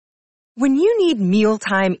When you need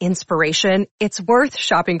mealtime inspiration, it's worth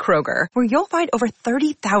shopping Kroger, where you'll find over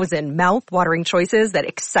 30,000 mouth-watering choices that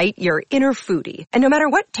excite your inner foodie. And no matter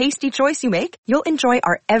what tasty choice you make, you'll enjoy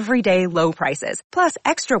our everyday low prices, plus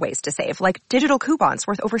extra ways to save, like digital coupons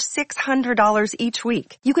worth over $600 each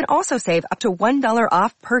week. You can also save up to $1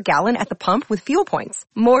 off per gallon at the pump with fuel points.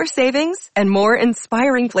 More savings and more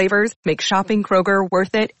inspiring flavors make shopping Kroger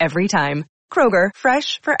worth it every time. Kroger,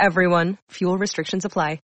 fresh for everyone. Fuel restrictions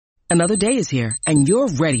apply. Another day is here, and you're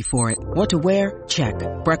ready for it. What to wear? Check.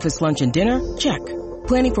 Breakfast, lunch, and dinner? Check.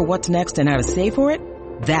 Planning for what's next and how to save for it?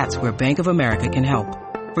 That's where Bank of America can help.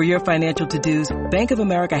 For your financial to-dos, Bank of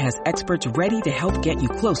America has experts ready to help get you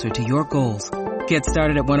closer to your goals. Get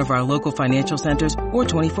started at one of our local financial centers or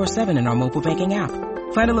 24/7 in our mobile banking app.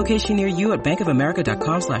 Find a location near you at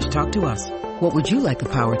bankofamerica.com/talktous. What would you like the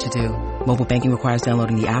power to do? Mobile banking requires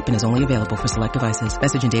downloading the app and is only available for select devices.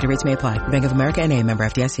 Message and data rates may apply. Bank of America N.A., member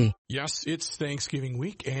FDIC. Yes, it's Thanksgiving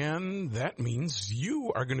week, and that means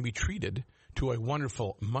you are going to be treated to a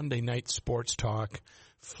wonderful Monday Night Sports Talk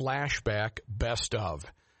flashback best of.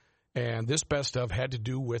 And this best of had to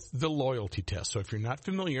do with the loyalty test. So if you're not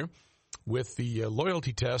familiar with the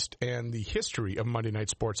loyalty test and the history of Monday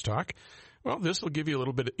Night Sports Talk, well, this will give you a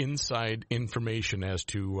little bit of inside information as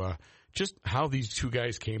to just how these two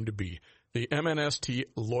guys came to be. The MNST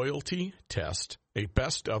Loyalty Test, a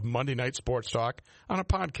best of Monday Night Sports Talk on a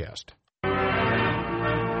podcast.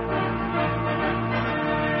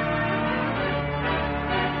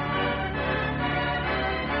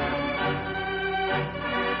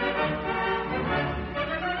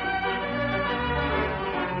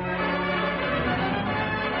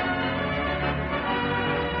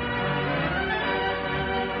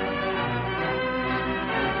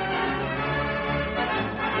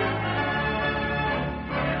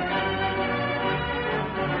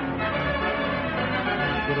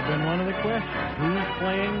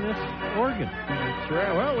 Playing this organ. That's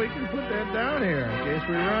right. Well, we can put that down here in case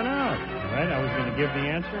we run out. All right, I was going to give the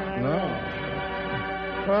answer, and I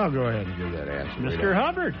No. Well, go ahead and give that answer. Mr.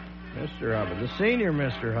 Hubbard. Mr. Hubbard. The senior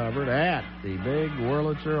Mr. Hubbard at the big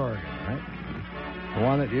Wurlitzer organ, right? The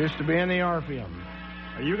one that used to be in the Orpheum.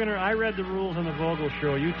 Are you going to... I read the rules on the Vogel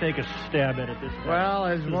Show. You take a stab at it this time. Well,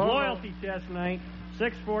 as loyalty test night,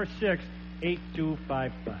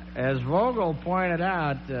 646-8255. As Vogel pointed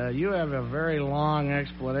out, you have a very long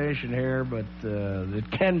explanation here, but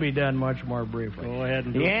it can be done much more briefly. Go ahead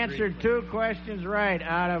and He answered two questions right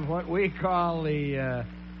out of what we call the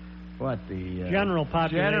general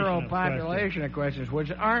population of questions,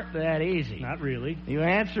 which aren't that easy. Not really. You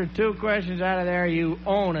answer two questions out of there, you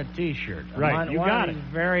own a T-shirt. Right, you got it. One of these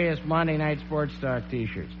various Monday Night Sports Talk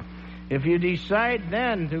T-shirts. If you decide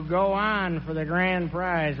then to go on for the grand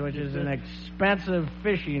prize, which is an expensive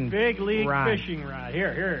fishing big league rod. Fishing rod.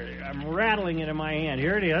 Here, I'm rattling it in my hand.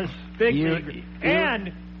 Here it is. Big.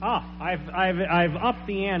 And I've upped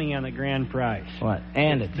the ante on the grand prize. What?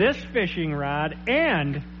 And it's this fishing rod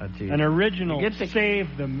and an original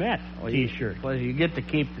Save the Met T-shirt. Plus, you get to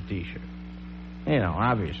keep the T-shirt. You know,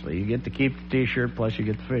 obviously, you get to keep the T-shirt. Plus, you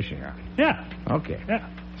get the fishing rod. Yeah. Okay. Yeah.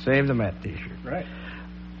 Save the Met T-shirt. Right.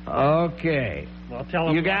 Okay. Well, tell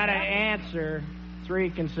him. You got to answer 3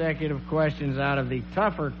 consecutive questions out of the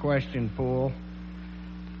tougher question pool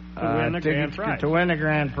to win the grand prize. To win the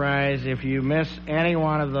grand prize. If you miss any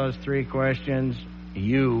one of those 3 questions,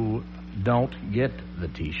 you don't get the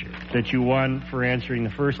T-shirt that you won for answering the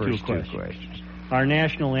first two questions. Our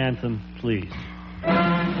national anthem, please.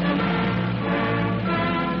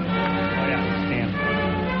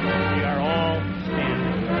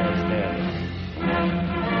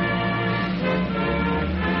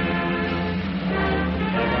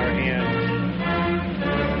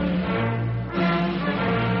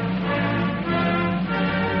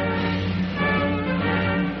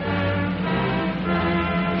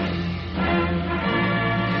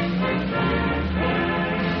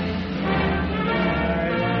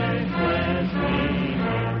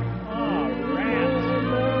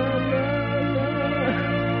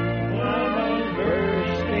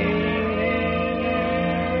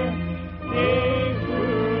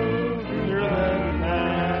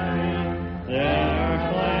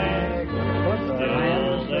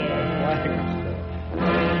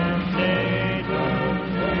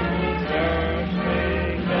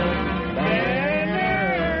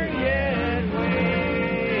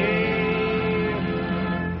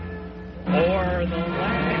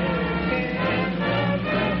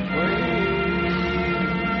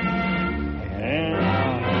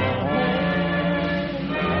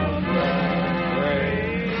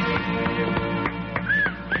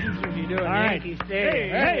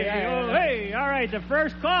 the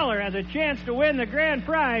first caller has a chance to win the grand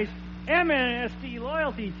prize. MNST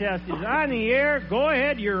loyalty test is on the air. Go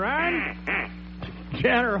ahead, you're on.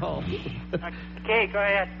 General. Okay, go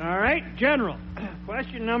ahead. All right, General.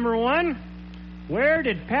 Question number 1. Where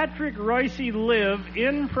did Patrick Royce live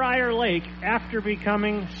in Prior Lake after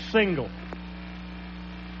becoming single?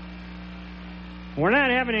 We're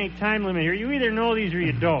not having any time limit here. You either know these or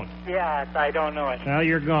you don't. Yeah, I don't know it. Well,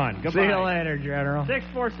 you're gone. Goodbye. See you later, General.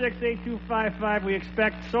 646-8255. We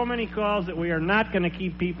expect so many calls that we are not going to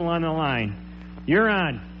keep people on the line. You're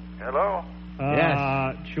on. Hello?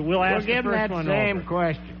 Yes. We'll ask give the him first that one same over.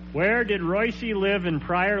 question. Where did Royce live in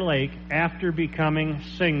Prior Lake after becoming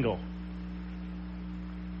single?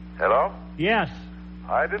 Hello? Yes.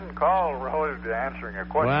 I didn't call relative to answering a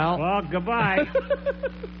question. Well, goodbye.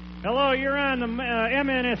 Hello, you're on the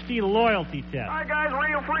MNST loyalty test. Hi, guys.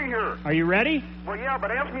 Radio Free here. Are you ready? Well, yeah,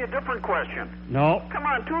 but ask me a different question. No. Come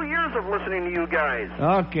on, 2 years of listening to you guys.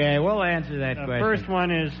 Okay, we'll answer that The question. first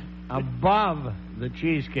one is Above the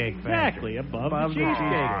Cheesecake Factory. exactly above the Cheesecake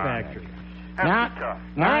Factory. That's Now- tough.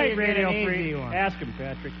 All right, you get Radio an easy Free. one. Ask him,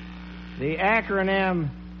 Patrick. The acronym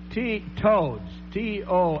TOADS,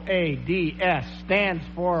 TOADS, stands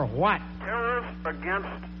for what? Terrorists against...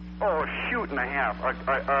 Oh, shoot and a half.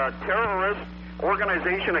 A terrorist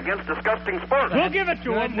organization against disgusting sports. We'll give it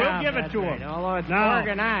to him. Good We'll enough, give it that's to right. him. Although it's No.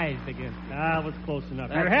 organized against it. Ah, that's close enough.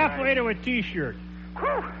 That's You're halfway right. to a T-shirt.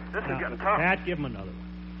 Whew, this is Now, getting tough. Pat, give him another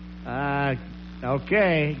one.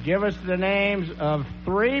 Okay, give us the names of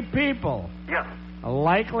 3 people Yes.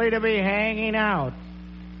 likely to be hanging out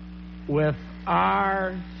with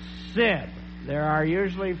our Sid. There are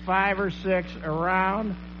usually 5 or 6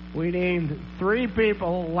 around. We named 3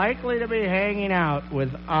 people likely to be hanging out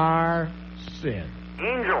with our Sid.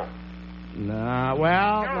 Angel. No,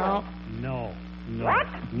 well, No. What?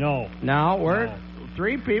 no, we're No.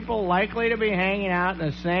 3 people likely to be hanging out in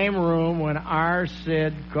the same room when our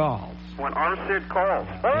Sid calls. When our Sid calls.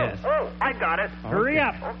 Oh, Yes. I got it. Hurry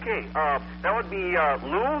up. Okay, that would be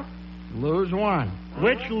Lou. Lose one.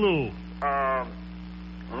 Which Lou?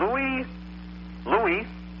 Louis,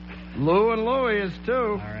 Lou and Louie is 2.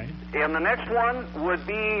 All right. and the next one would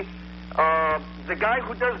be the guy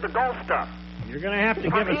who does the golf stuff. You're going to have to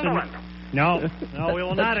From give us England. No, we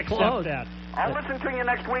will not That's accept close. that. I'll listen to you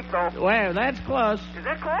next week, though. Wait, that's close. Is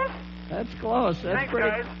that close? That's close. That's Thanks, pretty.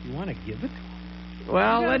 guys. You want to give it?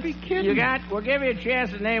 Well, You gotta let's. be kidding. We'll give you a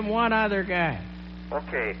chance to name one other guy.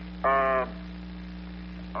 Okay.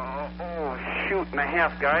 Shoot and a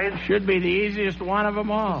half, guys. Should be the easiest one of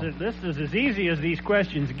them all. This is as easy as these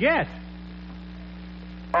questions get.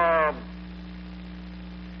 I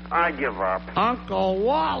give up. Uncle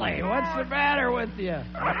Wally, what's the matter with you?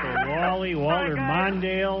 Uncle Wally, Walter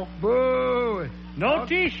Mondale. Boo! No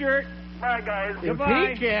T-shirt. Bye, guys. If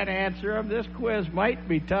Goodbye. he can't answer them, this quiz might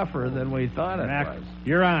be tougher than we thought it Mac, was.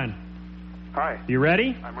 you're on. Hi. You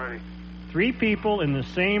ready? I'm ready. 3 people in the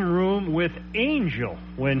same room with Angel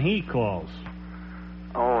when he calls.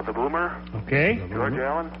 Oh, the boomer? Okay? George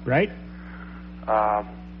Allen? Right?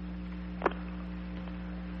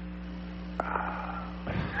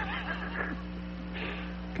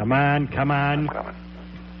 Come on. Coming.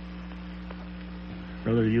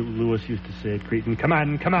 Brother Lewis used to say it, Cretin. Come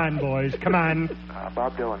on, boys. Come on.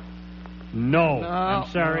 Bob Dylan. No. I'm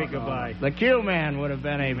sorry. no. Goodbye. The Q Man would have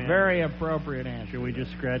been a very appropriate answer. Should we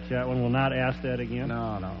just scratch that one? We'll not ask that again?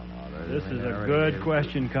 No. This is a good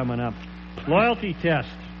question coming up. Loyalty test.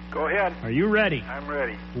 Go ahead. Are you ready? I'm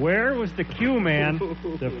ready. Where was the Q-man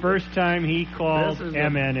the first time he called This is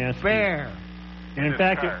MNST? fair. And in his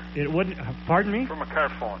fact, car. it wouldn't... Pardon me? From a car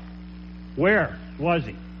phone. Where was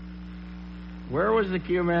he? Where was the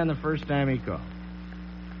Q Man the first time he called?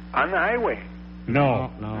 On the highway.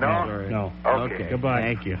 No. Sorry. No. Okay. Goodbye.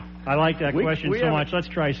 Thank you. I like that We- question we so haven't- much. Let's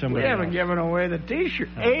try We somebody haven't else. given away the T-shirt.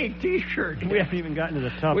 Hey, T-shirt. We haven't even gotten to the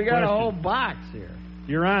tough We got question. a whole box here.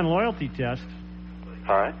 You're on loyalty test.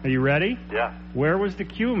 Hi. Are you ready? Yeah. Where was the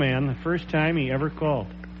Q-man the first time he ever called?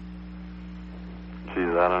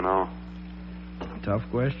 Jeez, I don't know. Tough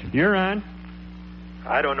question. You're on.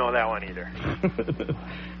 I don't know that one either.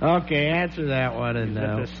 Okay, answer that one. And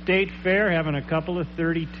At the State Fair having a couple of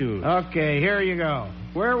 32s. okay, here you go.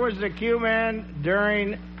 Where was the Q-man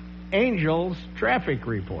during Angel's traffic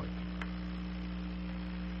report?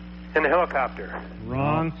 In the helicopter.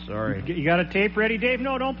 Wrong. Oh, sorry. You got a tape ready, Dave?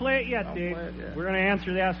 No, don't play it yet, Don't Dave. play it yet. We're going to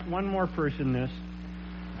answer this. One more person this.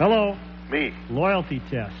 Hello. Me. Loyalty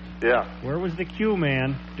test. Yeah. Where was the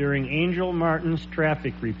Q-man during Angel Martin's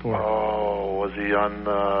traffic report? Oh, was he on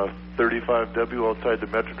 35W outside the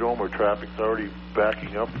Metrodrome where traffic's already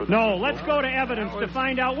backing up? For the No, let's go to evidence to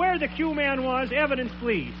find out where the Q-man was. Evidence,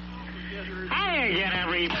 please. Hi again,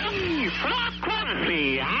 everybody. From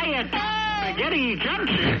Quincy, I at Spaghetti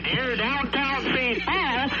Junction near downtown St.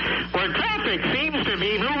 Paul, where traffic seems to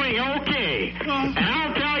be moving okay. And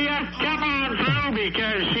I'll tell you, come on through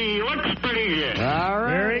because she looks pretty good. All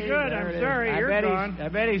right. Very good. I'm sorry. You're gone. I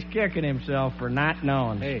bet he's kicking himself for not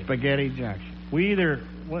knowing Spaghetti Junction. We either,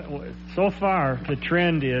 so far, the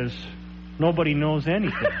trend is nobody knows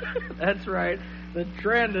anything. That's right. The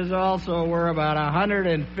trend is also we're about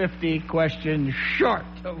 150 questions short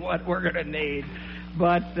of what we're going to need.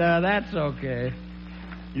 But that's okay.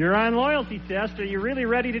 You're on loyalty test. Are you really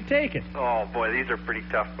ready to take it? Oh, boy, these are pretty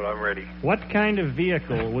tough, but I'm ready. What kind of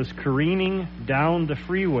vehicle was careening down the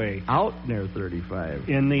freeway Out near 35.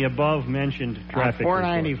 in the above-mentioned traffic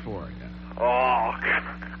 494. report? Oh,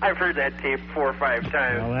 I've heard that tape 4 or 5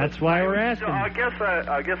 times. Well, that's why we're asking. I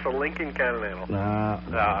guess a Lincoln Continental. No.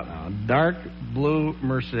 Dark blue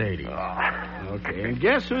Mercedes. Okay, and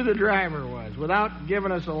guess who the driver was without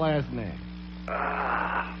giving us a last name?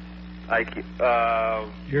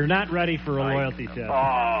 You're not ready for a loyalty test.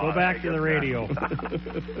 Go back to the radio.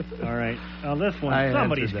 All right. Now, this one,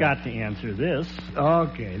 somebody's got to answer this.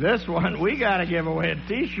 Okay, this one, we got to give away a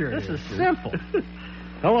T-shirt. This is simple.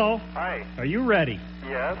 Hello. Hi. Are you ready?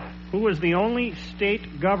 Yes. Who was the only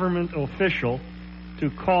state government official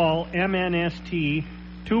to call MNST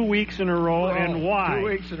 2 weeks in a row, and why? 2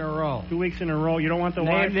 weeks in a row. 2 weeks in a row. You don't want the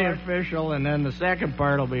why Name the part? official, and then the second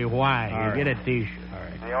part will be why. All right. You get a T-shirt. All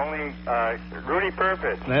right. The only, Rudy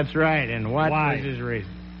Purpose. That's right, and what Why? was his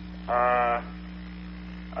reason? The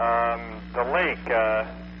lake,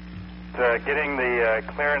 getting the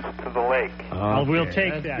clearance to the lake. Well, we'll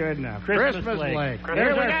take that's that. good enough. Christmas Lake.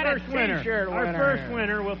 There's We our got a first winner. T-shirt Our winner. first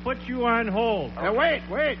winner. We'll put you on hold. Now, wait.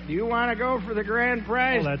 Do you want to go for the grand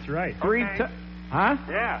prize? Oh, that's right. Okay. Huh?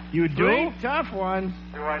 Yeah. You do? 3 tough ones.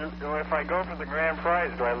 If I go for the grand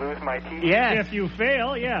prize, do I lose my T-shirt? Yes. If you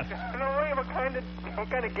fail, yes. No way, what kind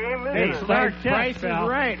of game is Hey, this? start Price test, is pal.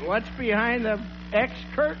 right. What's behind the X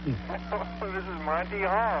curtain? This is Monty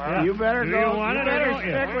Hall, huh? Yeah. You better Do go. you want it or better don't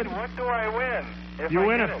you? stick with. What do I win? If You I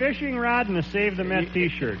win get a it? fishing rod and a Save the Met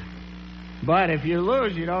T-shirt. But if you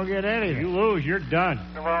lose, you don't get If anything. you lose, you're done.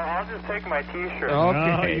 Well, I'll just take my T-shirt. Okay.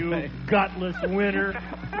 Oh, you gutless winner.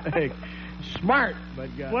 Smart, but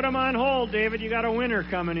Put them on hold, David. You got a winner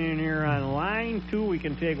coming in here on line 2. We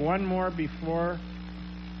can take one more before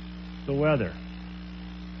the weather.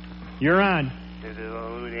 You're on. There's a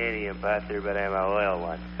little Houdini imposter, but I'm a loyal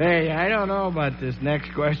one. Hey, I don't know about this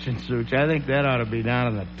next question, Such. I think that ought to be down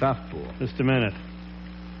in the tough pool. Just a minute.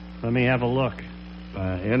 Let me have a look.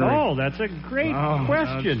 Oh, that's a great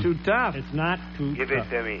question. It's too tough. It's not too Give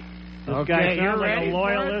tough. it to me. This Okay, guy you're sounds like ready a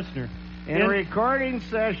loyal for it? listener. In recording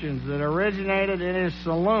sessions that originated in his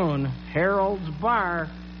saloon, Harold's Bar,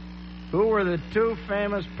 who were the 2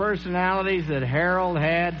 famous personalities that Harold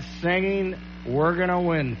had singing We're Gonna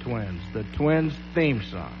Win Twins, the Twins theme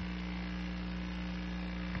song?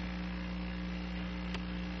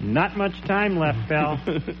 Not much time left, pal.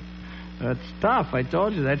 That's tough. I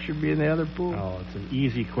told you that should be in the other pool. Oh, it's an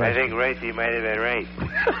easy I question. think Ricey might have been right.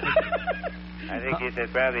 I think you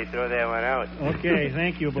should probably throw that one out. Okay,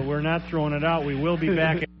 thank you, but we're not throwing it out. We will be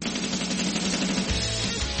back.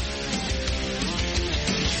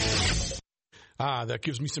 That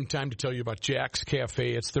gives me some time to tell you about Jack's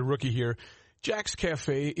Cafe. It's the rookie here. Jack's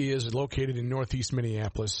Cafe is located in northeast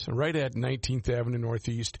Minneapolis, right at 19th Avenue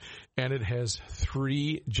Northeast, and it has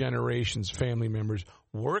 3 generations, family members,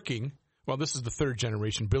 working. Well, this is the 3rd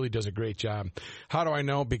generation. Billy does a great job. How do I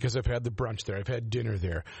know? Because I've had the brunch there. I've had dinner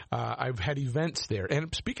there. I've had events there.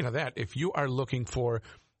 And speaking of that, if you are looking for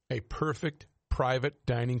a perfect private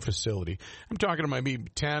dining facility, I'm talking to maybe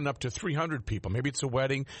 10 up to 300 people. Maybe it's a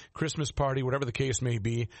wedding, Christmas party, whatever the case may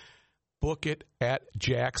be. Book it at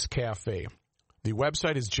Jack's Cafe. The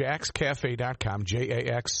website is jackscafe.com,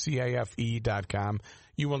 JAXCAFE.com.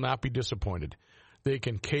 You will not be disappointed. They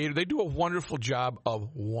can cater. They do a wonderful job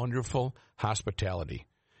of wonderful hospitality.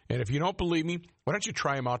 And if you don't believe me, why don't you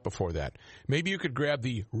try them out before that? Maybe you could grab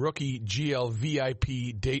the Rookie GL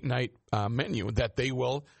VIP date night menu that they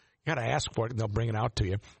will. You got to ask for it, and they'll bring it out to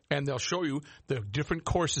you. And they'll show you the different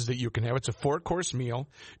courses that you can have. It's a 4-course meal,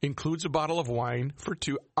 includes a bottle of wine for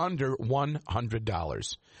 2 under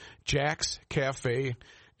 $100. Jack's Cafe.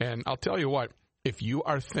 And I'll tell you what, if you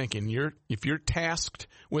are thinking, if you're tasked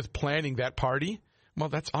with planning that party, well,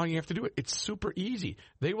 that's all you have to do. It's super easy.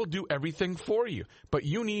 They will do everything for you. But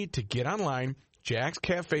you need to get online,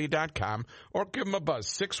 jackscafe.com, or give them a buzz,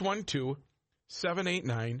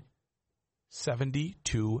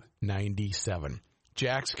 612-789-7297.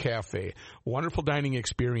 Jack's Cafe. Wonderful dining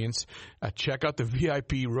experience. Check out the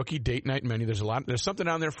VIP rookie date night menu. There's something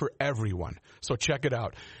on there for everyone. So check it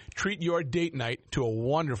out. Treat your date night to a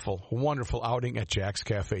wonderful, wonderful outing at Jack's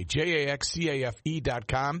Cafe.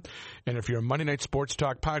 JAXCAFE.com. And if you're a Monday Night Sports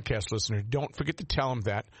Talk podcast listener, don't forget to tell them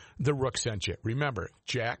that the Rook sent you. Remember,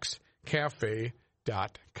 JacksCafe.com.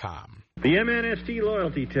 The MNST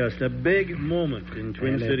loyalty test, a big moment in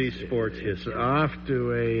Twin Cities sports history. Off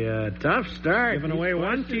to a tough start. Giving away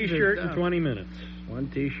one T-shirt in 20 minutes.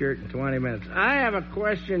 One T-shirt in 20 minutes. I have a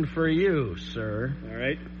question for you, sir. All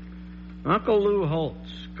right. Uncle Lou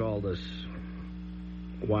Holtz called us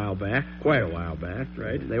a while back, quite a while back.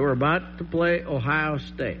 Right. They were about to play Ohio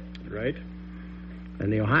State. Right.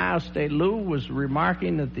 And the Ohio State, Lou was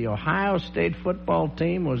remarking that the Ohio State football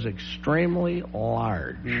team was extremely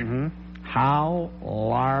large. Mm-hmm. How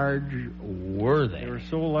large were they? They were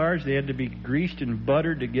so large they had to be greased and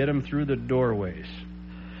buttered to get them through the doorways.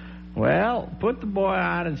 Well, put the boy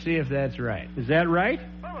on and see if that's right. Is that right?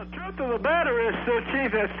 Well, the truth of the matter is,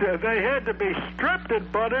 Chief, that they had to be stripped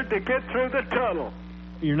and buttered to get through the tunnel.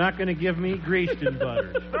 You're not going to give me greased and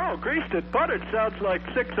buttered. No, greased and buttered sounds like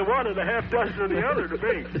 6 of one and a half dozen of the other to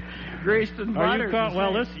me. Greased and buttered.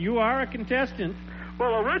 You are a contestant.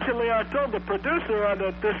 Well, originally I told the producer on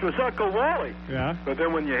that this was Uncle Wally. Yeah. But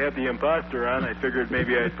then when you had the imposter on, I figured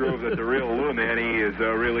maybe I'd prove that the real Lou Nanny is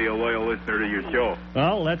really a loyal listener to your show.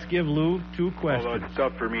 Well, let's give Lou 2 questions. Although it's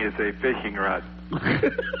tough for me to say fishing rod.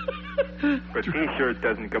 But T-shirt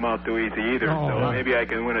doesn't come out too easy either, so maybe I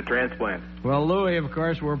can win a transplant. Well, Louie, of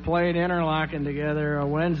course, we're playing Interlochen together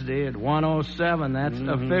Wednesday at 1:07. That's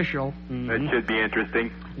official. That should be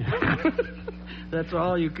interesting. That's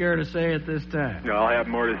all you care to say at this time. I'll have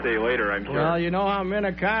more to say later, I'm sure. Well, you know how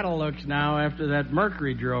Minnetonka looks now after that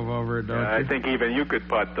Mercury drove over it, don't you? I think even you could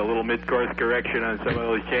putt. The little mid-course correction on some of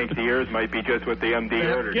those Shanksy ears might be just what the MD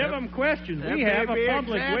ordered. Give them questions. We have a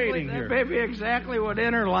public waiting here. That may be exactly what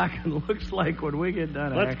Interlochen looks like when we get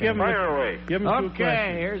done. Let's give them fire away. Give them 2 questions.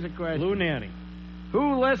 Okay, here's a question. Lou Nanny.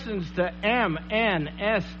 Who listens to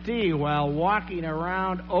MNST while walking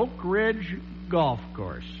around Oak Ridge Golf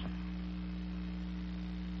Course?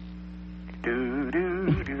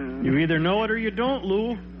 You either know it or you don't,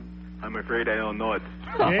 Lou. I'm afraid I don't know it.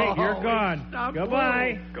 Hey, you're gone.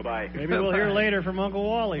 Goodbye. Goodbye. Maybe we'll hear later from Uncle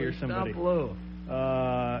Wally or somebody. Stop, Lou.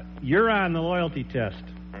 You're on the loyalty test.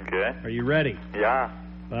 Okay. Are you ready? Yeah.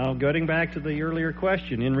 Well, getting back to the earlier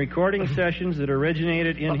question, in recording sessions that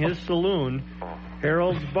originated in his saloon,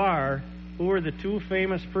 Harold's Bar, who were the 2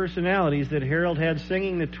 famous personalities that Harold had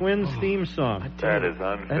singing the Twins theme song? That is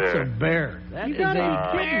unfair. That's a bear. That is a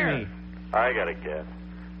bear. I got to guess.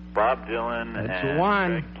 Bob Dylan and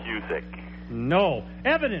one. Cusick. No.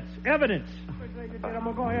 Evidence. I'm going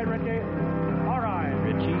to go ahead, Richie. All right.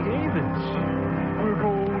 Richie Havens.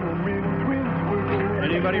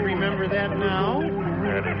 Anybody remember that now?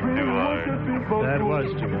 That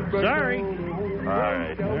was too hard. Sorry. All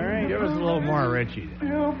right. Give us a little more, Richie.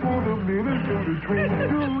 All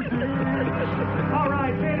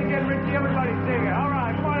right, say it again, Richie. Everybody sing it. All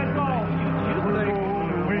right, come on, let's go.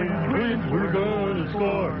 We're gonna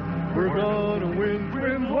score. We're gonna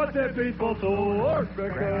win. What that baseball so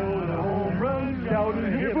back down a home run, shout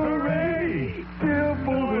and hip hooray! Still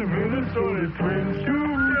for the Minnesota Twins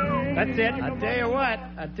too. That's it. I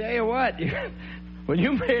tell you what. When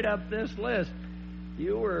you made up this list,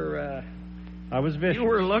 you were. I was vicious. You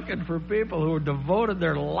were looking for people who devoted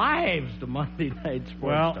their lives to Monday Night Sports.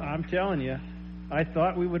 Well, I'm telling you, I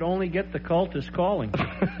thought we would only get the cultists calling,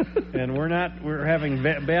 and we're not. We're having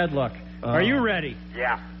bad luck. Are you ready?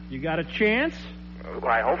 Yeah. You got a chance?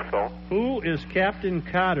 I hope so. Who is Captain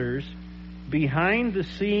Cotter's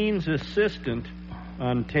behind-the-scenes assistant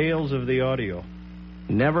on Tales of the Audio?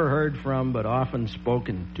 Never heard from, but often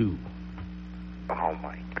spoken to. Oh,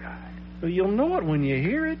 my God. Well, you'll know it when you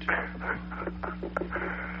hear it.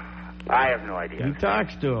 I have no idea. He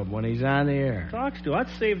talks to him when he's on the air.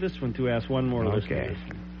 Let's save this one to ask one more Okay.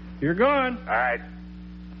 listener. You're gone. All right.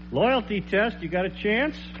 Loyalty test. You got a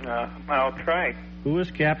chance? I'll try. Who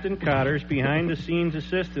is Captain Cotter's behind-the-scenes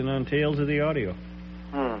assistant on Tales of the Audio?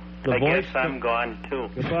 I guess I'm gone, too.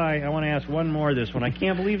 Goodbye. I want to ask one more this one. I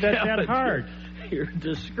can't believe that's that hard. You're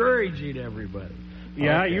discouraging everybody.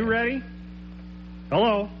 Yeah, you ready?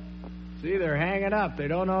 Hello? See, they're hanging up. They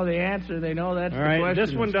don't know the answer. They know that's All the right, question.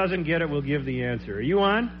 this one doesn't get it. We'll give the answer. Are you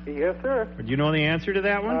on? Yes, sir. Do you know the answer to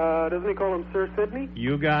that one? Doesn't he call him Sir Sidney?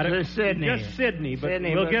 You got it. Sir Sidney. Just Sidney, but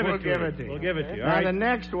Sidney, we'll but give we'll it to give you. it to you. We'll give it to you. All Now, right. the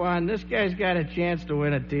next one, this guy's got a chance to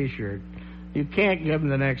win a T-shirt. You can't give him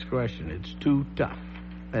the next question. It's too tough.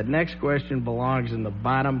 That next question belongs in the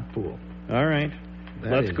bottom pool. All right.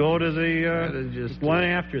 Let's go to the one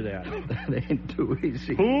after that. That ain't too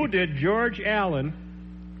easy. Who did George Allen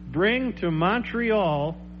bring to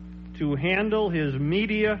Montreal to handle his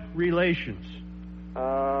media relations?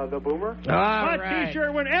 The Boomer?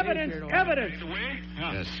 T-shirt with evidence. Evidence.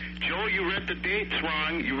 Yes. Joe, you read the dates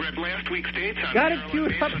wrong. You read last week's dates. Got it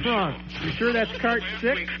queued up wrong. You sure that's cart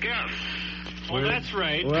 6? Well, that's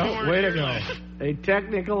right. Well, way to go. A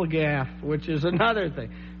technical gaffe, which is another thing.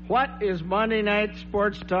 What is Monday Night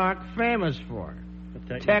Sports Talk famous for?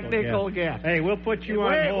 Technical gaffe. Hey, we'll put you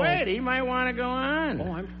on hold. Wait, he might want to go on.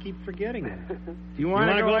 Oh, I keep forgetting that. Do you want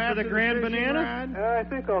to go for the Grand Banana? I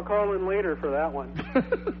think I'll call in later for that one.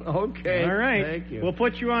 Okay. All right. Thank you. We'll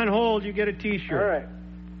put you on hold. You get a T-shirt. All right.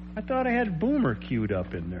 I thought I had Boomer queued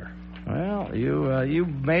up in there. Well, you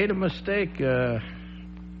made a mistake,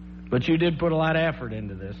 but you did put a lot of effort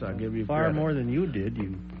into this. I'll give you far credit. more than you did.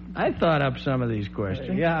 I thought up some of these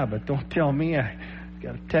questions. Yeah, but don't tell me I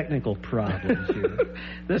got technical problems here.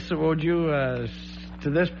 To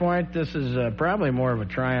this point, this is probably more of a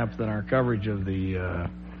triumph than our coverage of the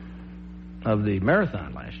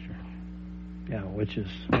marathon last year. Yeah, which is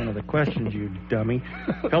one of the questions, you dummy.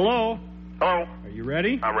 Hello? Hello. Are you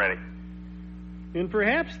ready? I'm ready. In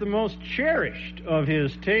perhaps the most cherished of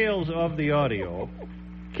his tales of the audio,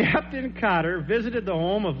 Captain Cotter visited the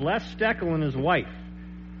home of Les Steckel and his wife.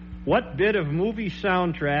 What bit of movie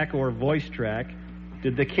soundtrack or voice track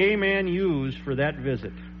did the K-Man use for that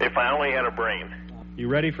visit? If I only had a brain. You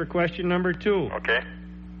ready for question number 2? Okay.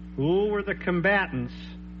 Who were the combatants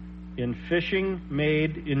in Fishing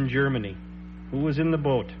Made in Germany? Who was in the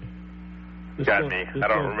boat? Got me. I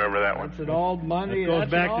don't remember that one. That's an old Monday. It goes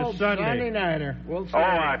back to Sunday. Sunday nighter. We'll see.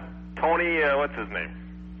 Tony, what's his name?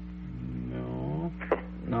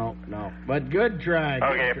 No. But good try.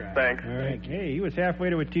 Okay, thanks. All right. Hey, he was halfway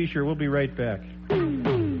to a T-shirt. We'll be right back.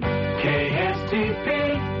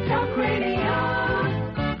 KSTP Talk Radio.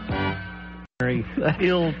 Very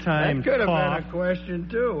ill-timed That could have cough. been a question,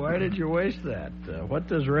 too. Why did you waste that? What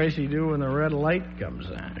does Racy do when the red light comes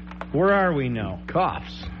on? Where are we now?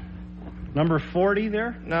 Coughs. Number 40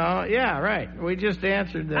 there? No, yeah, right. We just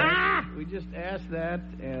answered that. We just asked that,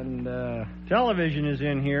 and... television is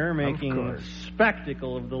in here making a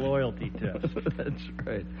spectacle of the loyalty test. That's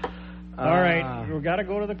right. All right, we've got to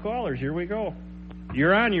go to the callers. Here we go.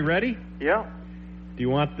 You're on. You ready? Yeah. Do you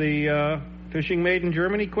want the Fishing Made in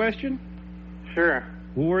Germany question? Sure.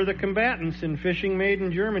 Who were the combatants in Fishing Made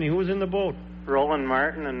in Germany? Who was in the boat? Roland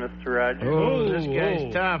Martin and Mr. Rogers. Oh, this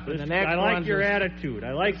guy's tough. And the next I like your attitude.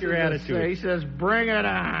 I like your attitude. He says, bring it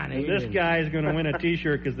on. And this guy's going to win a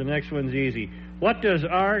T-shirt because the next one's easy. What does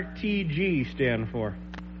RTG stand for?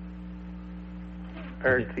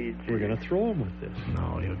 RTG. We're going to throw him with this.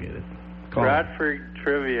 No, you'll get it. Bradford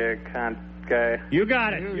Trivia guy. You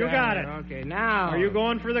got it. You got it. Okay, now. Are you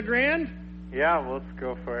going for the grand? Yeah, let's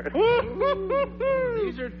go for it.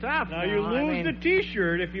 These are tough. Now you lose the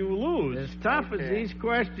T-shirt if you lose. As tough as these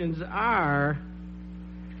questions are,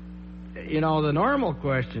 the normal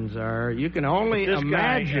questions are, you can only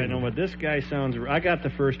imagine. I know, but this guy sounds... I got the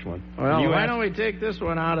first one. Well, why don't we take this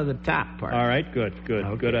one out of the top part? All right, good.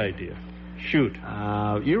 Okay. Good idea. Shoot.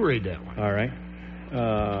 You read that one. All right.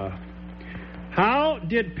 How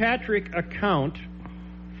did Patrick account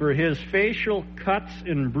for his facial cuts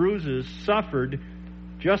and bruises suffered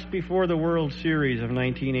just before the World Series of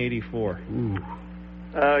 1984?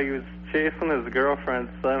 He was chasing his girlfriend,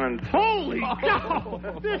 Simon. Holy cow!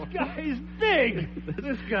 This guy's big.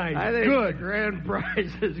 This guy's good. good. The grand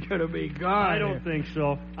prize is going to be gone. I don't think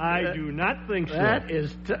so. I do not think so. That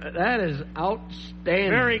is outstanding.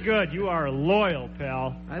 Very good. You are loyal,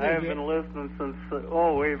 pal. I have been listening since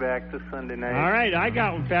way back to Sunday night. All right, I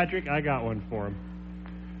got one, Patrick. I got one for him.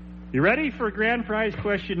 You ready for grand prize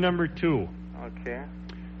question number 2? Okay.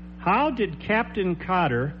 How did Captain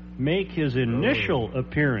Cotter make his initial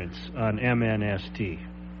appearance on MNST?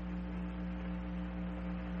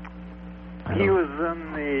 He was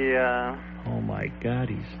in the... Oh, my God,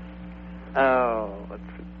 let's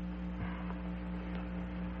see.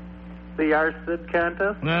 The RSID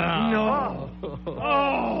contest? No.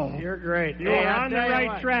 Oh, you're great. You're on the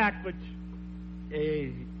right track, but...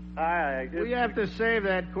 we have to save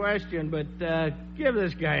that question, but give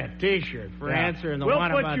this guy a T-shirt for answering the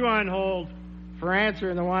one about... We'll put you on hold. For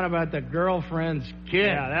answering the one about the girlfriend's kid.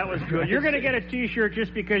 Yeah, that was good. You're going to get a T-shirt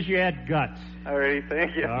just because you had guts. All right,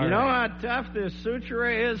 thank you. You know how tough this suture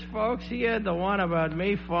is, folks? He had the one about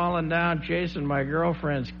me falling down chasing my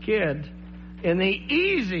girlfriend's kid in the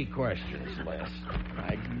easy questions list.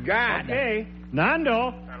 My God. Okay.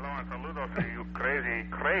 Nando. Hello, and saludos to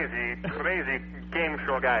crazy game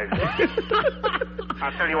show guys.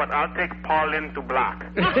 I'll tell you what, I'll take Pauline to block.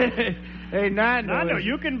 Hey, Nando. Nando,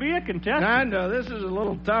 you can be a contestant. Nando, this is a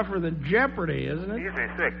little tougher than Jeopardy, isn't it? Easy,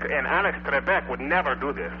 sick. And Alex Trebek would never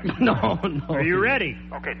do this. No. Are you ready?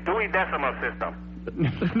 Okay, Dewey Decimal System.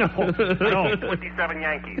 No. 27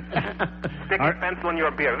 Yankees. Stick a pencil in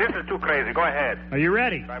your beer. This is too crazy. Go ahead. Are you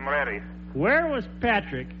ready? I'm ready. Where was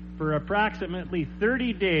Patrick for approximately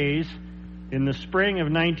 30 days in the spring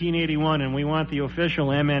of 1981? And we want the official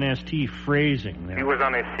MNST phrasing there. He was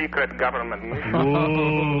on a secret government mission.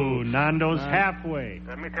 Ooh, Nando's halfway.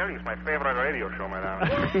 Let me tell you, it's my favorite radio show,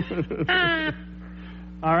 madam.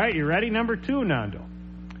 All right, you ready? Number 2, Nando.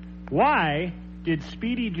 Why did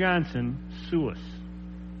Speedy Johnson sue us?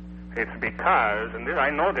 It's because, and I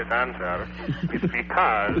know this answer, it's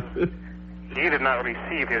because he did not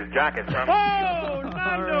receive his jacket from... Oh,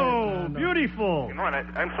 Nando! Beautiful! You know, and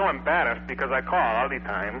I'm so embarrassed because I call all the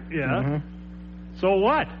time. Yeah? Mm-hmm. So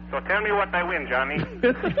what? So tell me what I win, Johnny.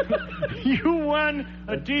 You won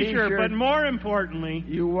a T-shirt, but more importantly...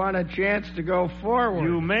 You won a chance to go forward.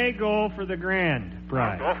 You may go for the grand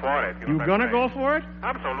prize. I'll go for it. You gonna go for it?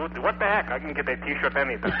 Absolutely. What the heck? I can get a T-shirt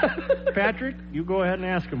anytime. Patrick, you go ahead and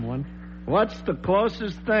ask him one. What's the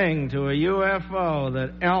closest thing to a UFO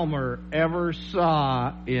that Elmer ever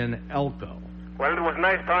saw in Elko? Well, it was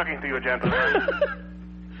nice talking to you, gentlemen.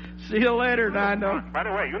 See you later, Nando. By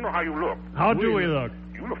the way, you know how you look. How do we look?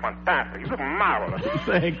 You look fantastic. You look marvelous.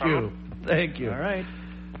 Thank you. Thank you. All right.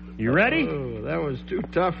 You ready? Oh, that was too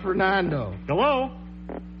tough for Nando. Hello?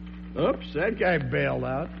 Oops, that guy bailed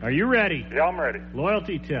out. Are you ready? Yeah, I'm ready.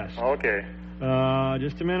 Loyalty test. Okay.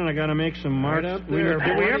 Just a minute. I got to make some marks. Right up there.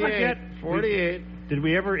 Did we ever get 48? Did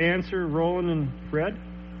we ever answer Roland and Fred?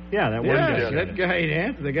 Yeah, that was that guy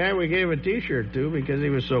answered. The guy we gave a T-shirt to because he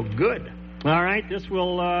was so good. All right, this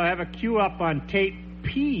will have a cue up on tape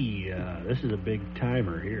P. This is a big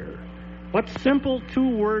timer here. What simple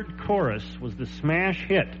 2-word chorus was the smash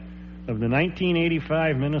hit of the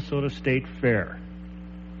 1985 Minnesota State Fair?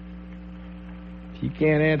 You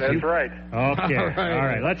can't answer. That's right. Okay. All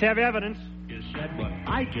right. Let's have evidence. Just said what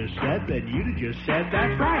I just said, then you just said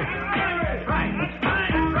that's right. Right.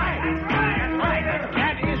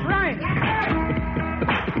 That is right.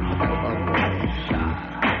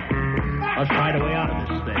 Let's find a way out of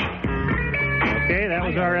this thing. Okay, that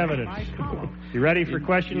was our evidence. You ready for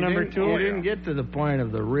question number 2? You didn't get to the point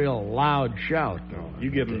of the real loud shout, though. You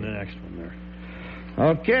give him the next one there.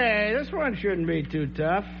 Okay, this one shouldn't be too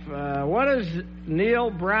tough. What is Neil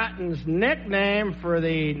Broughton's nickname for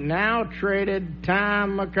the now traded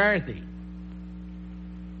Tom McCarthy?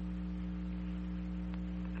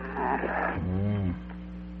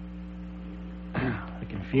 I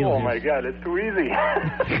can feel my God, it's too easy.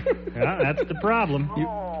 Yeah, that's the problem.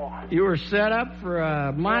 You were set up for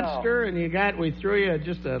a monster, and we threw you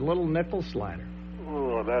just a little nickel slider.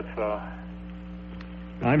 Oh, that's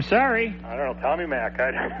I'm sorry. I don't know, Tommy Mac.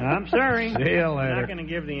 I'm sorry. See you later. I'm not going to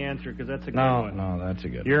give the answer because that's a good one. No, that's a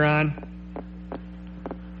good one. You're on.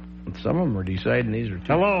 Some of them are deciding these are too.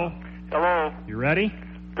 Hello. Hello. You ready?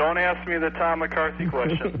 Don't ask me the Tom McCarthy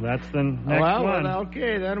question. That's the next one. Well,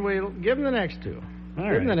 okay, then we'll give him the next 2. All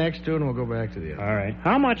give him the next 2, and we'll go back to the other. All right.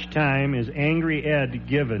 How much time is Angry Ed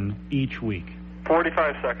given each week?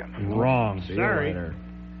 45 seconds. Wrong. See Sorry. You later.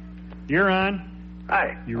 You're on.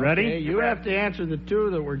 Hi. You ready? Okay, you have to answer the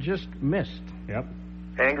 2 that were just missed. Yep.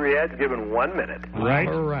 Angry Ed's given 1 minute. Right.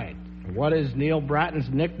 All right. What is Neil Broughton's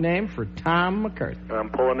nickname for Tom McCarthy? I'm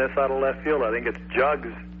pulling this out of left field. I think it's Jugs.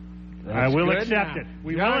 I will good. accept it.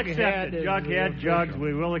 We will accept it. Jughead, Jugs,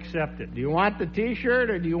 we will accept it. Do you want the T-shirt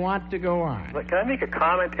or do you want to go on? Can I make a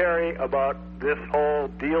commentary about this whole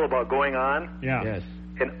deal about going on? Yeah. Yes.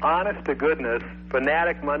 An honest-to-goodness,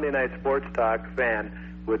 fanatic Monday Night Sports Talk fan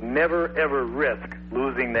would never, ever risk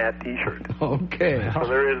losing that T-shirt. Okay. So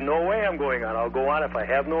there is no way I'm going on. I'll go on if I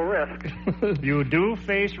have no risk. You do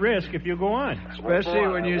face risk if you go on. Especially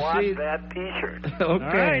when you see that T-shirt. Okay. All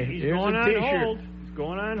right, he's Here's going a on T-shirt. hold. He's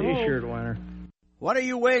going on hold. T-shirt winner. What are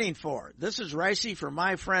you waiting for? This is Ricey for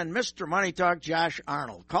my friend Mr. Money Talk, Josh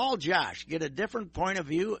Arnold. Call Josh. Get a different point of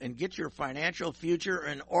view and get your financial future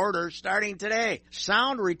in order starting today.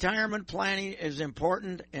 Sound retirement planning is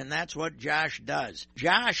important, and that's what Josh does.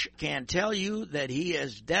 Josh can tell you that he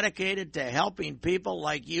is dedicated to helping people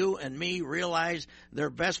like you and me realize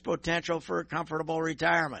their best potential for a comfortable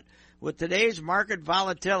retirement. With today's market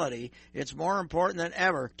volatility, it's more important than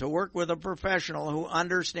ever to work with a professional who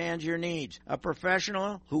understands your needs, a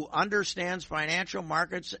professional who understands financial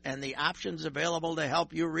markets and the options available to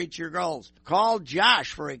help you reach your goals. Call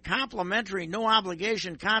Josh for a complimentary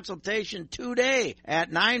no-obligation consultation today at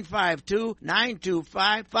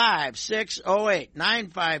 952-925-5608.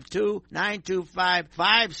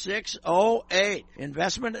 952-925-5608.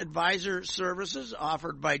 Investment advisor services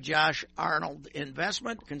offered by Josh Arnold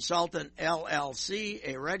Investment Consultant LLC,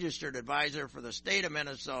 a registered advisor for the state of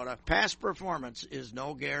Minnesota. Past performance is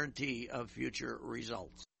no guarantee of future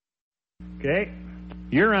results. Okay,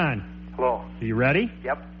 you're on. Hello. Are you ready?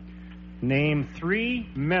 Yep. Name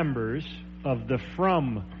 3 members of the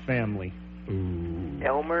From family. Ooh.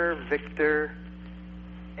 Elmer, Victor,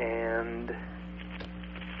 and...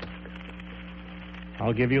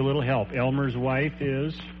 I'll give you a little help. Elmer's wife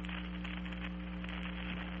is...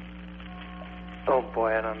 Oh,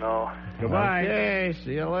 boy, I don't know. Goodbye. Okay,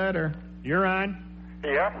 see you later. You're on.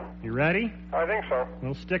 Yeah, You ready? I think so.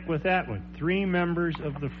 We'll stick with that one. 3 members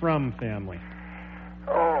of the From family.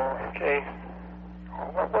 Oh, okay.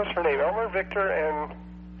 What was her name? Elmer, Victor, and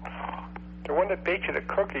the one that baked you the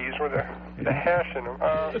cookies with the hash in them.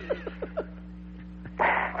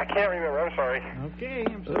 I can't remember. I'm sorry. Okay,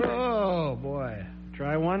 I'm sorry. Oh, boy.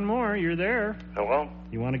 Try one more. You're there. Hello?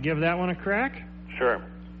 You want to give that one a crack? Sure.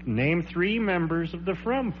 Name 3 members of the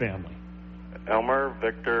From family. Elmer,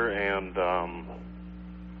 Victor, and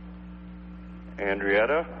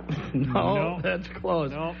Andrietta? No, that's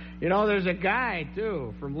close. No. You know, there's a guy,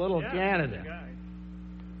 too, from Little Canada.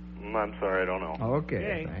 I'm sorry, I don't know.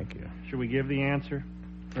 Okay, thank you. Should we give the answer?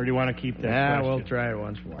 Or do you want to keep that question? We'll try it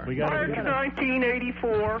once more. We got March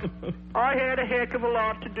 1984, I had a heck of a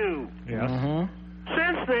lot to do. Yes.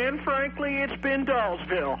 Since then, frankly, it's been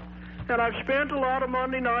Dollsville. And I've spent a lot of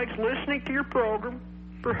Monday nights listening to your program.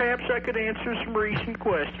 Perhaps I could answer some recent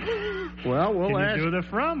questions. Well, we'll Can ask. you do the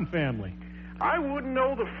From family? I wouldn't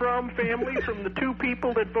know the From family from the 2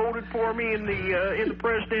 people that voted for me in the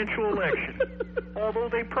presidential election. Although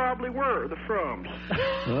they probably were the Froms.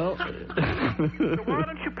 Well, So why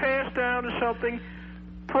don't you pass down to something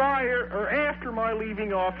prior or after my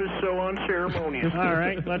leaving office so unceremoniously? All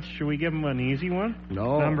right, should we give them an easy one?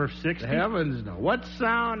 no. Number 60? Heavens, no. What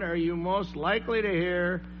sound are you most likely to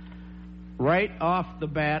hear right off the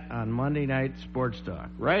bat on Monday Night Sports Talk?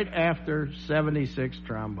 Right after 76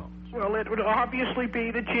 trombones. Well, it would obviously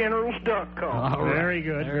be the General's duck call. All right. Very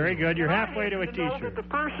good, very good. You're halfway to a I happen to know T-shirt. that the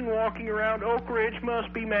person walking around Oak Ridge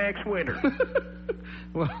must be Max Winter.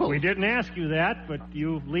 Well, We didn't ask you that, but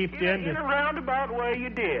you leaped in. In a roundabout way, you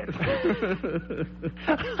did.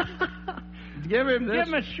 give him this. Give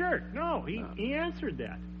him a shirt. No, he answered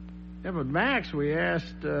that. Yeah, but Max, we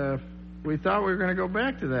asked. We thought we were going to go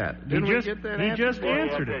back to that. Didn't we get that? He answer? just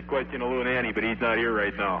answered it. That question to Lou and Annie, but he's not here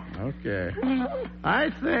right now. Okay.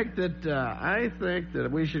 I think that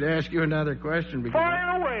we should ask you another question because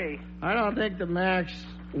Fire away. I don't think the Max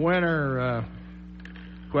Winter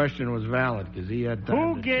question was valid because he had time.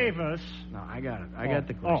 Who to gave us? No, I got it. I got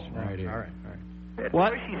the question right here. All right. That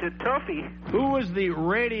What? voice, he's a toughie. Who was the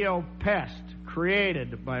radio pest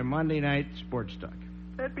created by Monday Night Sports Talk?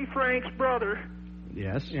 That'd be Frank's brother,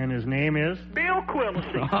 Yes. And his name is? Bill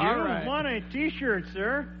Quillisi. All You right. won a T-shirt,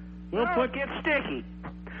 sir. We'll Oh, put. it gets sticky.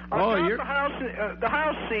 Oh, I've got you're- the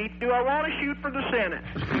house seat. Do I want to shoot for the Senate?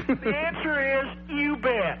 The answer is you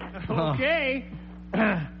bet. Okay.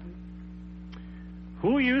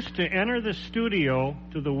 Who used to enter the studio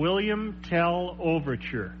to the William Tell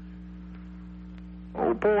Overture?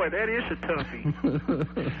 Oh boy, that is a toughie.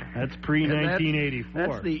 That's pre-1984.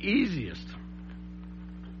 That's the easiest.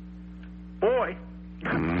 Boy,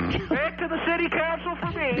 back to the city council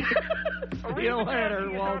for me. See you later,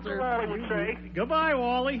 Walter. Wally would say. Goodbye,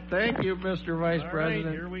 Wally. Thank you, Mr. Vice All President.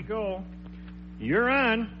 right, here we go. You're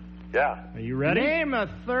on. Yeah. Are you ready? Name a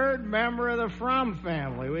 3rd member of the From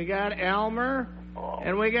family. We got Elmer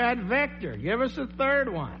and we got Victor. Give us a 3rd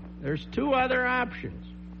one. There's 2 other options.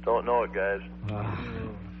 Don't know it, guys.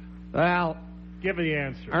 Well, give the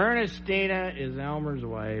answer. Ernestina is Elmer's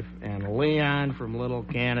wife, and Leon from Little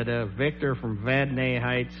Canada, Victor from Vadnais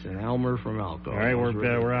Heights, and Elmer from Elko. All right,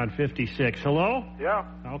 we're on 56. Hello? Yeah.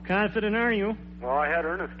 How confident are you? Well, I had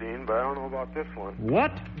Ernestine, but I don't know about this one.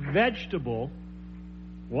 What vegetable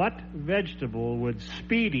would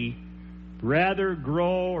Speedy rather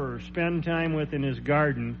grow or spend time with in his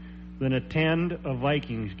garden than attend a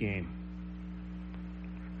Vikings game?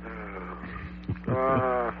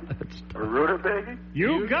 A rutabaga?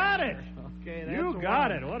 You got it. Okay, that's You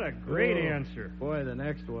got it. What a great answer. Boy, the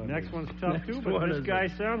next one. Next one's tough, too, but this guy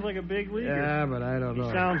sounds like a big leaguer. Yeah, but I don't know.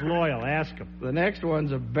 He sounds loyal. Ask him. The next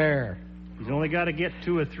one's a bear. He's only got to get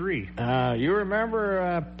 2 or 3. You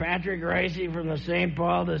remember Patrick Ricey from the St.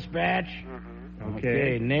 Paul Dispatch? Mm-hmm.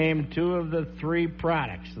 Okay, name 2 of the 3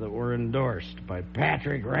 products that were endorsed by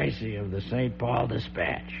Patrick Ricey of the St. Paul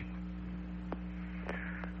Dispatch.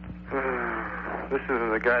 This is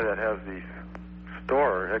the guy that has the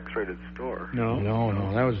store, X-rated store. No,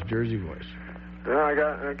 that was Jersey Voice. Yeah, I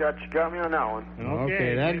got me on that one.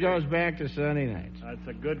 Okay, that goes back to Sunday nights. That's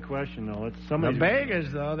a good question, though. It's The somebody's...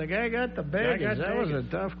 Vegas, though. The guy got the Vegas. That was a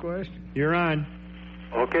tough question. You're on.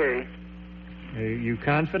 Okay. Are you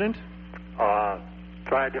confident?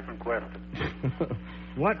 Try a different question.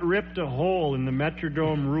 What ripped a hole in the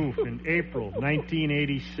Metrodome roof in April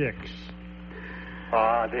 1986?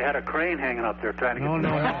 They had a crane hanging up there trying to get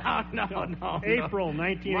No. April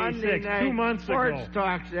 1986, Monday night 2 months Sports ago.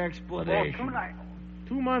 Talk's explanation.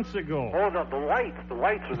 2 months ago. Oh, the lights. The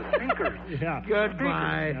lights are the speakers. Yeah.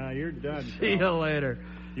 Goodbye. You're done. See you later.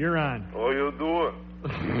 You're on. How you doing?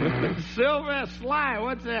 Silver Sly,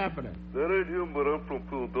 what's happening? That ain't him, but I'm from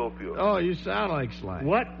Philadelphia. Oh, you sound like Sly.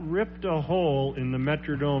 What ripped a hole in the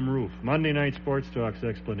Metrodome roof? Monday Night Sports Talk's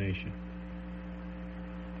explanation.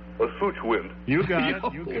 A switch wind. You got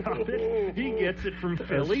it. You got it. He gets it from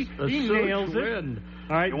Philly. He nails it.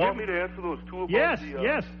 All right. You want me to answer those 2 about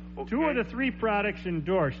Yes. Okay. 2 of the 3 products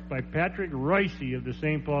endorsed by Patrick Ricey of the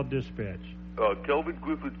St. Paul Dispatch. Kelvin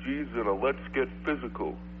Griffith Jeans and a Let's Get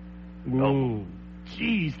Physical. Ooh.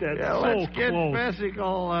 Jeez, that's so let's get close.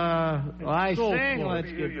 physical. I so sang close. let's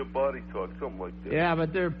Hear get... your body talk, something like that. Yeah,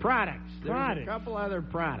 but they're products. There's Products. a couple other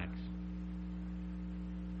products.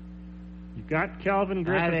 You got Calvin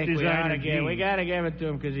Griffith I think we designer got to give it to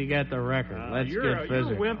him because he got the record. Let's get you're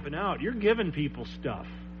physical. wimping out. You're giving people stuff.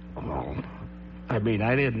 Oh, I mean,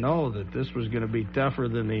 I didn't know that this was going to be tougher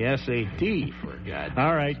than the SAT, for God's sake.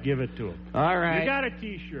 All right, give it to him. All right. You got a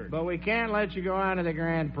T-shirt. But we can't let you go on to the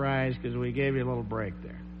grand prize because we gave you a little break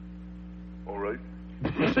there. All right.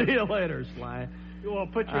 See you later, Sly. We'll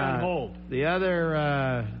put you on hold. The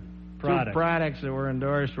other 2 products that were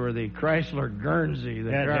endorsed were the Chrysler Guernsey.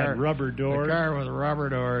 That had rubber doors. The car with rubber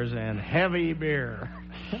doors and heavy beer.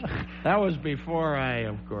 That was before I,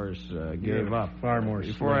 of course, gave up. Far more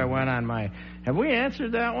Before I went on my... Have we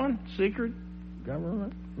answered that one? Secret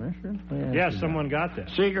government mission? Yes, someone got that.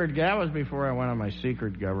 That was before I went on my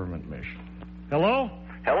secret government mission. Hello?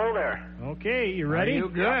 Hello there. Okay, you ready? Are you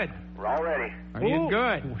good? We're all ready. Are you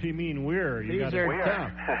good? What do you mean we're? You These are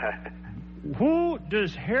tough. Who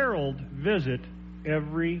does Harold visit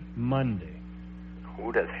every Monday?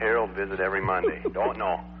 Who does Harold visit every Monday? Don't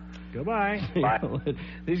know. Goodbye. Bye.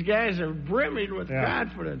 These guys are brimming with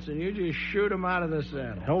confidence, and you just shoot them out of the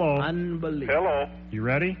saddle. Hello. Unbelievable. Hello. You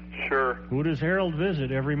ready? Sure. Who does Harold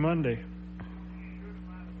visit every Monday?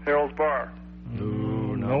 Harold's Bar.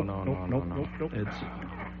 No.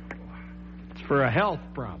 It's for a health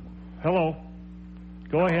problem. Hello.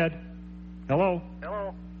 Go ahead. Hello.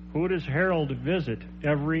 Hello. Who does Harold visit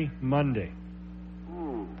every Monday?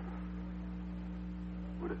 Ooh.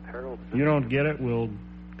 Who does Harold visit? You don't get it, we'll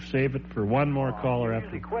save it for one more caller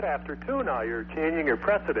after. You quit after 2 now. You're changing your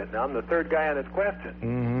precedent. Now I'm the 3rd guy on this question.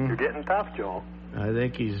 Mm-hmm. You're getting tough, Joe. I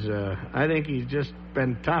think he's just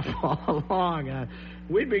been tough all along.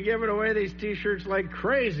 We'd be giving away these T-shirts like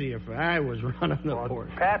crazy if I was running the board.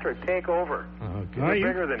 Patrick, take over. Okay. You're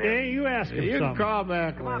bigger than him. Hey, you ask him You something. can call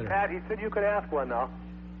back Come later. on, Pat. He said you could ask one now.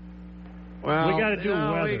 Well, we got to do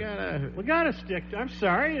weather. We got to stick. I'm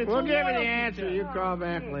sorry. We'll give you the answer. You call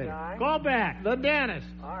back later. Call back. The dentist.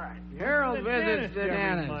 All right. Harold visits the every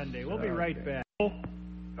dentist. Monday. We'll be right back.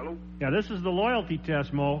 Hello. Yeah, this is the loyalty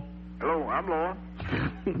test, Mo. Hello, I'm Lauren.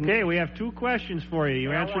 Okay, we have 2 questions for you.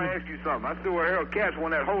 You I answered. want to ask you something. I saw where Harold Katz won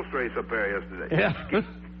that horse race up there yesterday.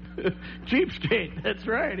 Yeah. Cheapskate. That's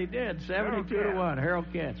right. He did. 72-1.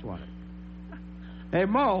 Harold Katz won it. Hey,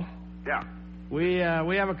 Mo. Yeah. We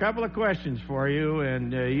have a couple of questions for you,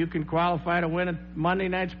 and you can qualify to win a Monday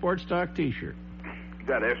Night Sports Talk T-shirt. You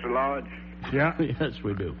got extra large? Yeah. Yes,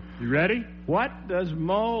 we do. You ready? What does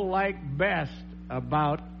Mo like best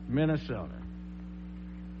about Minnesota?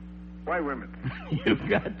 White women. You've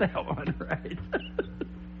got that one right.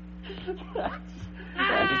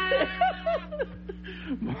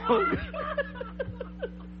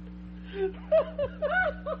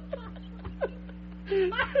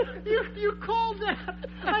 You called that.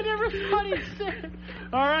 I never thought he'd say it.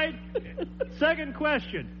 All right. Second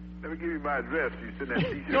question. Let me give you my address. You send that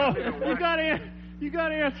T-shirt. No, you got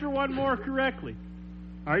to answer one more correctly.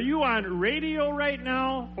 Are you on radio right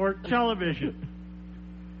now or television?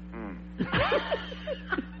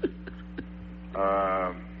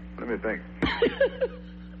 Let me think.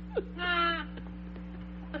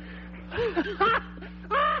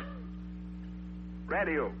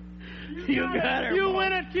 Radio. You got her. You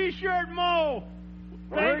win a T-shirt, Mo.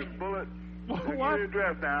 Where's Bullet? What? Your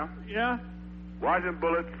address now. Yeah. Washington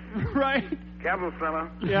Bullet. Right. Capital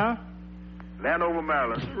Center. Yeah. Landover,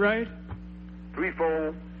 Maryland. Right.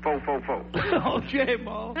 34444. Okay,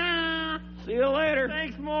 Mo. See you later.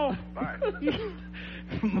 Thanks, Mo. Bye.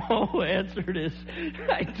 Mo answered his.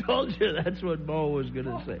 I told you that's what Mo was going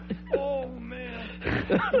to say. Oh, man.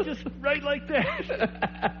 Just right like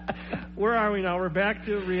that. Where are we now? We're back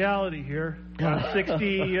to reality here.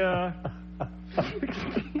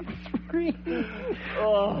 63.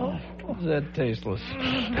 Oh, is that tasteless?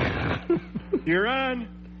 You're on.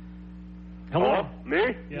 Hello?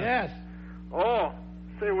 Me? Yes. Oh,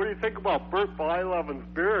 say, what do you think about Bert Blyleven's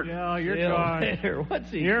beard? Yeah, you're gone.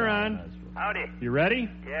 What's he? You're on. Howdy. You ready?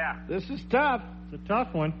 Yeah. This is tough. It's a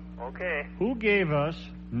tough one. Okay. Who gave us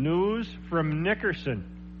news from Nickerson?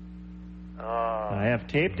 I have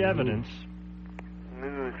taped evidence.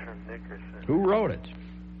 News from Nickerson. Who wrote it?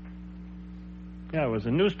 Yeah, it was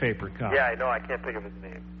a newspaper copy. Yeah, I know. I can't think of his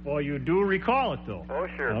name. Well, you do recall it, though. Oh,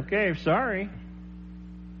 sure. Okay, sorry.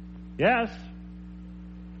 Yes.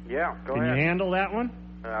 Yeah, go Can ahead. you handle that one?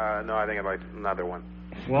 No, I think I'd like another one.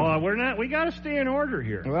 Well, we're not. We got to stay in order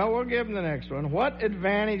here. Well, we'll give him the next one. What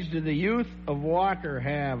advantage do the youth of Walker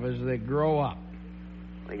have as they grow up?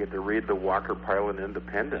 They get to read the Walker Pilot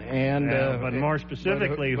Independent. And but more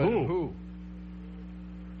specifically, but who? Who?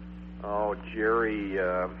 Oh, Jerry.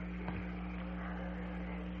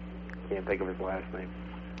 Can't think of his last name.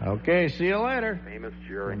 Okay, see you later. Famous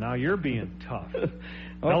Jerry. Well, now you're being tough. Okay,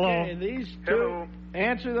 Hello. these two. Hello.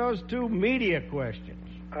 Answer those two media questions.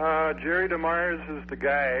 Jerry DeMars is the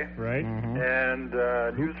guy, Right. and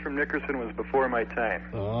News from Nickerson was before my time.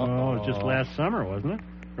 Oh, it was just last summer, wasn't it?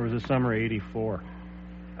 Or was it summer '84?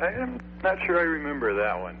 I'm not sure I remember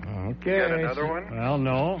that one. Okay. You got another one? Well,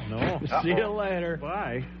 no. See you later.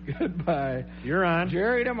 Bye. Goodbye. You're on.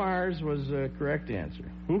 Jerry DeMars was the correct answer.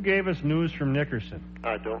 Who gave us news from Nickerson?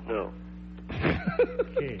 I don't know.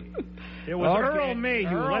 Okay. It was Okay. Earl Mayhew.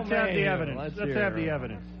 Earl Let's have the Mayhew. evidence. Let's Let's hear have the Earl.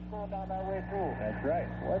 evidence. That's right.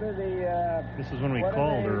 What are the... This is when we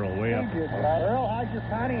called Earl way up. Earl, how's your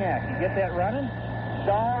Pontiac? You get that running?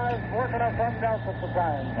 No, I was working on something else at the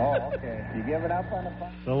time. Oh, okay. You giving up on the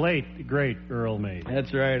Pontiac? The late, great Earl Mayhew.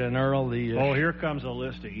 That's right, and Earl the... Oh, here comes a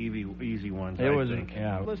list of easy ones, it I was think.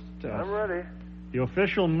 Yeah. I'm ready. The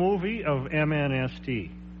official movie of MNST.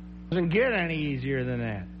 Doesn't get any easier than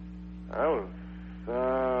that. Oh,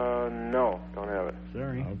 no, don't have it.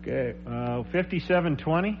 Sorry. Okay.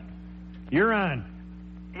 5720. You're on.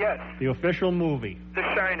 Yes, The official movie. The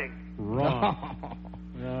Shining. Wrong.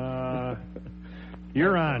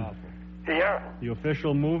 You're on. Yeah. The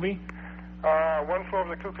official movie. One Flew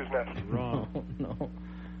Over the Cuckoo's Nest. Wrong. No.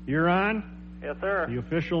 You're on. Yes, sir. The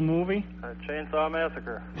official movie. Chainsaw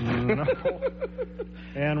Massacre. No.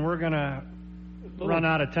 And we're going to run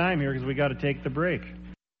out of time here because we got to take the break.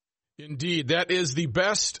 Indeed, that is the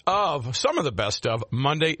best of, some of the best of,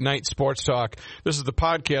 Monday Night Sports Talk. This is the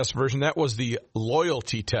podcast version. That was the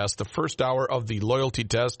loyalty test, the first hour of the loyalty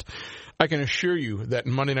test. I can assure you that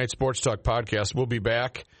Monday Night Sports Talk podcast will be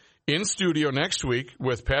back in studio next week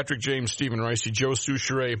with Patrick James, Stephen Ricey, Joe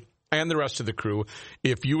Souchere, and the rest of the crew.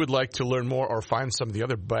 If you would like to learn more or find some of the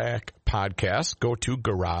other back podcasts, go to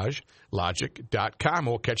GarageLogic.com.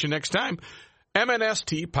 We'll catch you next time.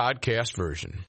 MNST podcast version.